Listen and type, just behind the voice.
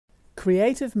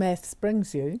Creative Maths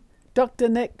brings you Dr.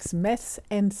 Nick's Maths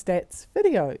and Stats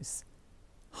videos.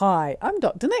 Hi, I'm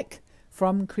Dr. Nick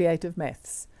from Creative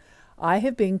Maths. I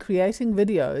have been creating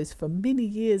videos for many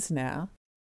years now.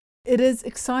 It is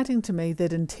exciting to me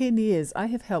that in 10 years I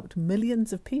have helped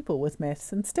millions of people with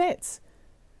maths and stats.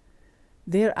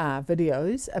 There are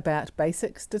videos about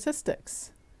basic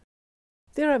statistics.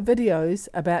 There are videos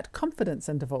about confidence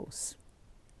intervals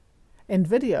and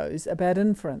videos about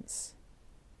inference.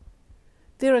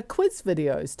 There are quiz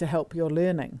videos to help your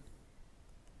learning.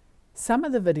 Some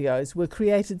of the videos were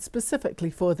created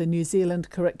specifically for the New Zealand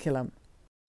curriculum,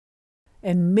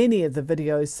 and many of the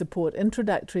videos support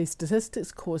introductory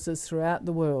statistics courses throughout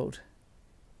the world.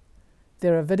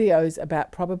 There are videos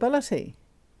about probability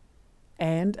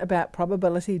and about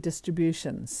probability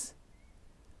distributions.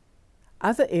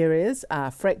 Other areas are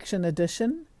fraction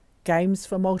addition, games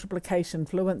for multiplication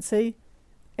fluency,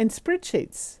 and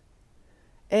spreadsheets.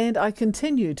 And I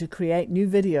continue to create new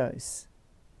videos.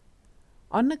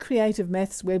 On the Creative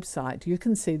Maths website you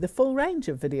can see the full range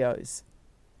of videos.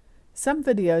 Some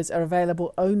videos are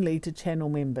available only to channel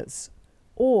members,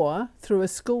 or through a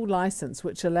school license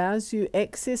which allows you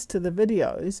access to the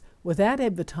videos without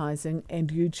advertising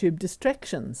and YouTube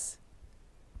distractions.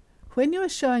 When you are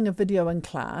showing a video in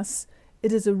class,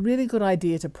 it is a really good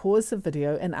idea to pause the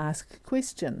video and ask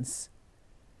questions.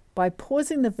 By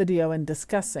pausing the video and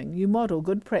discussing, you model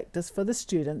good practice for the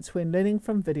students when learning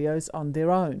from videos on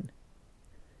their own.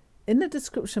 In the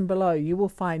description below you will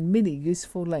find many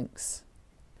useful links.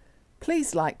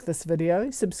 Please like this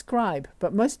video, subscribe,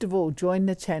 but most of all join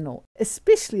the channel,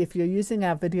 especially if you're using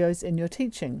our videos in your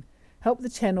teaching. Help the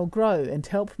channel grow and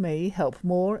help me help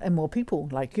more and more people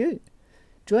like you.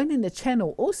 Joining the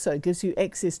channel also gives you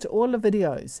access to all the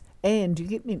videos and you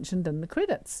get mentioned in the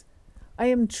credits. I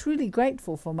am truly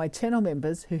grateful for my channel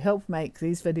members who help make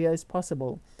these videos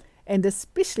possible, and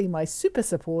especially my super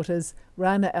supporters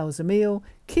Rana Elzamil,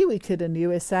 Kiwi Kid in the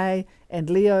USA, and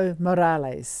Leo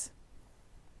Morales.